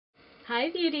Hi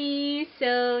beauties!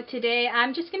 So today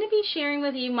I'm just going to be sharing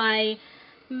with you my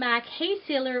MAC Hay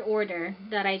Sealer order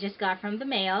that I just got from the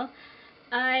mail.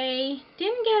 I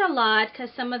didn't get a lot because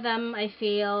some of them I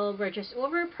feel were just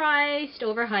overpriced,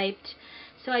 overhyped.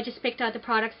 So I just picked out the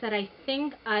products that I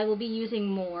think I will be using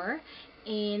more,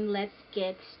 and let's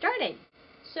get started.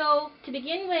 So to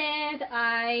begin with,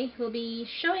 I will be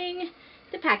showing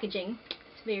the packaging.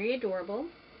 It's very adorable.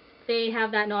 They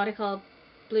have that nautical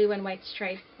blue and white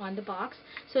stripe on the box.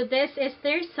 So this is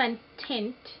their sun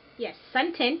tint. Yes,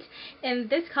 sun tint. And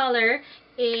this color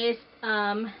is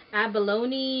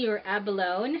Abalone or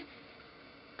Abalone.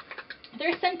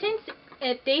 Their sun tints,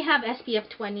 they have SPF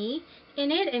 20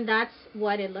 in it, and that's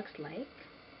what it looks like.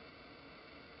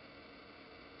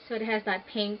 So it has that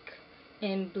pink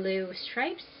and blue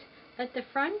stripes at the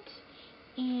front.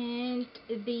 And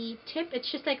the tip, it's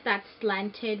just like that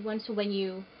slanted one, so when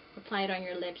you apply it on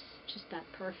your lips, just that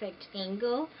perfect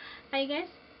angle, I guess.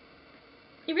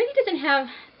 It really doesn't have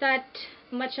that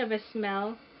much of a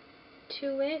smell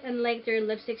to it, unlike their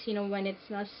lipsticks, you know, when it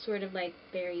smells sort of like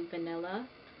very vanilla.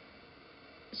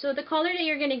 So the color that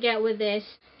you're going to get with this,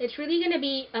 it's really going to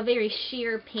be a very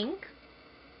sheer pink.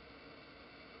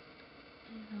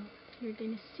 I don't know if you're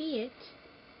going to see it.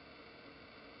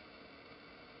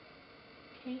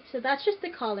 Okay, so that's just the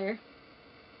color.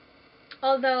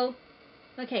 Although,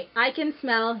 okay, I can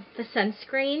smell the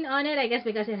sunscreen on it, I guess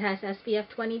because it has SPF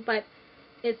 20, but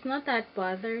it's not that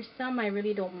bothersome. I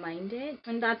really don't mind it.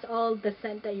 And that's all the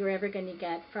scent that you're ever going to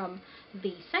get from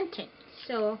the Suntints.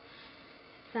 So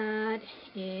that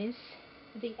is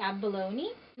the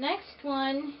Abalone. Next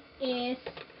one is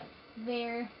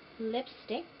their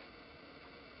lipstick.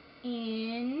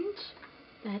 And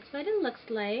that's what it looks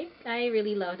like. I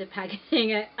really love the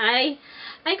packaging. I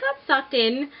got sucked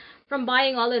in from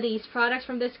buying all of these products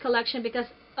from this collection because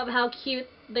of how cute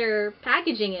their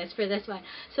packaging is for this one.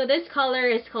 So this color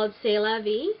is called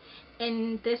Aivee,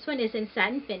 and this one is in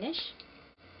satin finish.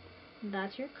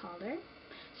 That's your color.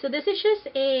 So this is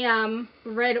just a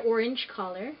red-orange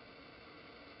color.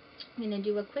 I'm going to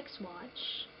do a quick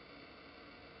swatch.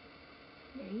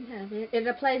 There you have it. It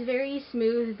applies very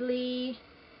smoothly,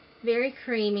 very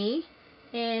creamy,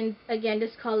 and again,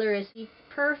 this color is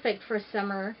perfect for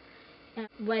summer.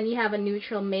 When you have a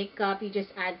neutral makeup, you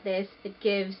just add this. It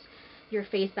gives your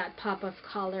face that pop of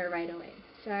color right away.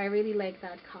 So I really like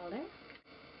that color.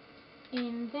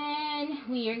 And then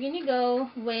we are going to go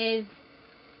with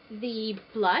the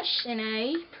blush, and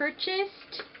I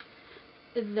purchased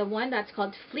the one that's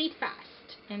called Fleet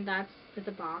Fast, and that's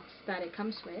the box that it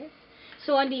comes with.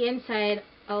 So on the inside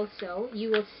also,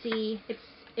 you will see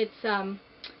it's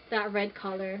that red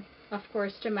color, of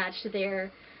course, to match their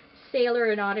sailor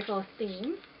and nautical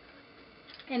theme.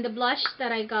 And the blush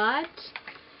that I got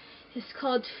is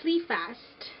called Fleet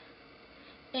Fast,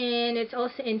 and it's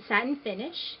also in satin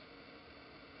finish.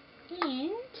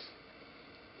 And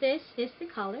this is the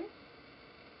color.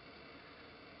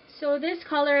 So this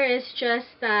color is just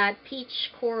that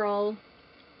peach coral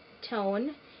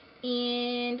tone,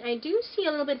 and I do see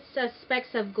a little bit of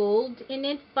specks of gold in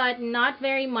it, but not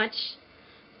very much.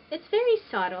 It's very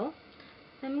subtle.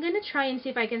 I'm going to try and see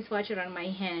if I can swatch it on my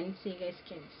hand so you guys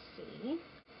can see.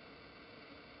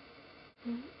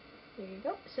 There you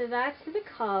go. So that's the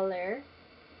color.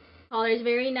 The color is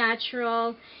very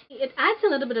natural. It adds a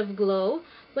little bit of glow.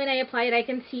 When I apply it, I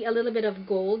can see a little bit of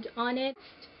gold on it.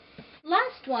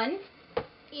 Last one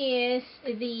is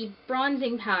the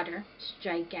bronzing powder. It's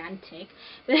gigantic.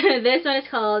 This one is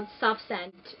called Soft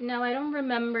Sand. Now, I don't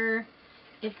remember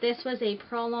if this was a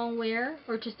prolong wear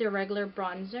or just a regular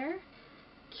bronzer.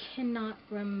 Cannot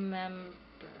remember,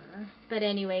 but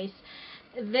anyways,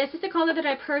 this is the color that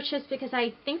I purchased because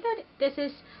I think that this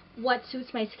is what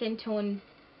suits my skin tone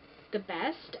the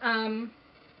best.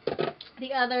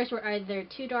 The others were either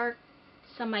too dark.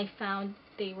 Some I found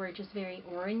they were just very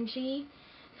orangey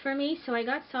for me, so I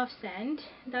got Soft Sand.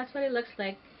 That's what it looks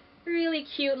like. Really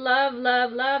cute. Love,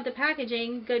 love, love the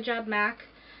packaging. Good job, MAC,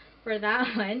 for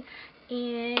that one.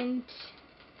 And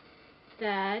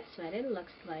that's what it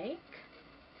looks like.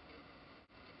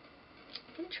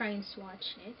 I'm gonna try and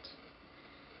swatch it.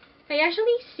 I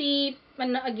actually see,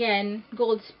 again,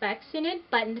 gold specks in it,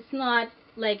 but it's not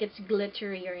like it's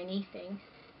glittery or anything.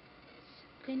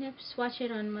 So I'm gonna swatch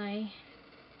it on my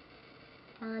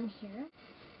arm here.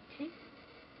 Okay.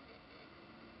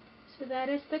 So that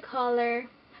is the color.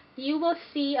 You will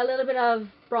see a little bit of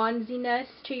bronziness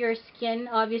to your skin.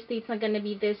 Obviously, it's not going to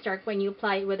be this dark when you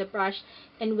apply it with a brush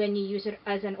and when you use it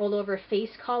as an all-over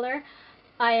face color.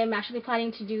 I am actually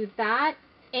planning to do that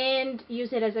and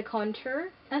use it as a contour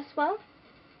as well.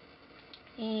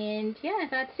 And yeah,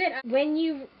 that's it. When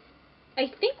you I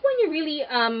think when you really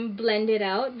blend it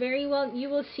out very well, you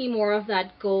will see more of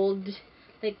that gold,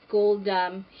 like gold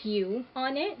hue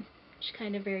on it, which is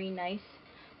kind of very nice.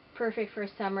 Perfect for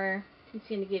summer. It's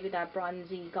gonna give you that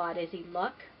bronzy, goddessy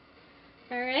look.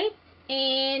 All right,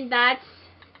 and that's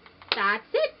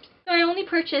it. So I only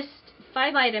purchased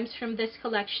 5 items from this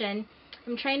collection.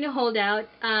 I'm trying to hold out.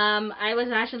 I was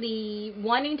actually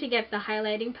wanting to get the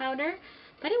highlighting powder,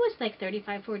 but it was like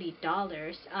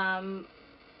 $35–40.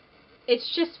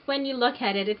 It's just when you look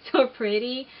at it, it's so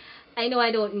pretty. I know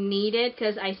I don't need it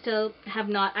because I still have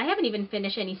not, I haven't even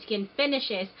finished any skin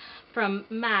finishes from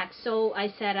MAC. So I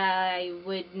said I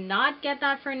would not get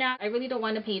that for now. I really don't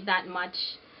want to pay that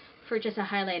much for just a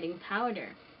highlighting powder.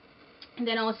 And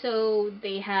then also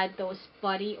they had those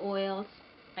body oils.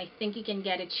 I think you can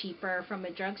get it cheaper from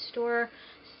a drugstore.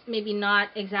 Maybe not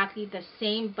exactly the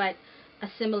same, but a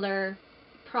similar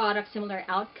product, similar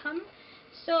outcome.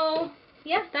 So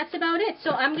yeah, that's about it.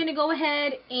 So I'm gonna go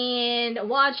ahead and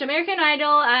watch American Idol.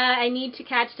 I need to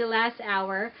catch the last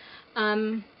hour.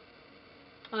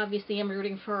 Obviously I'm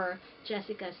rooting for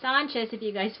Jessica Sanchez if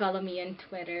you guys follow me on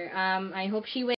Twitter. I hope she wins.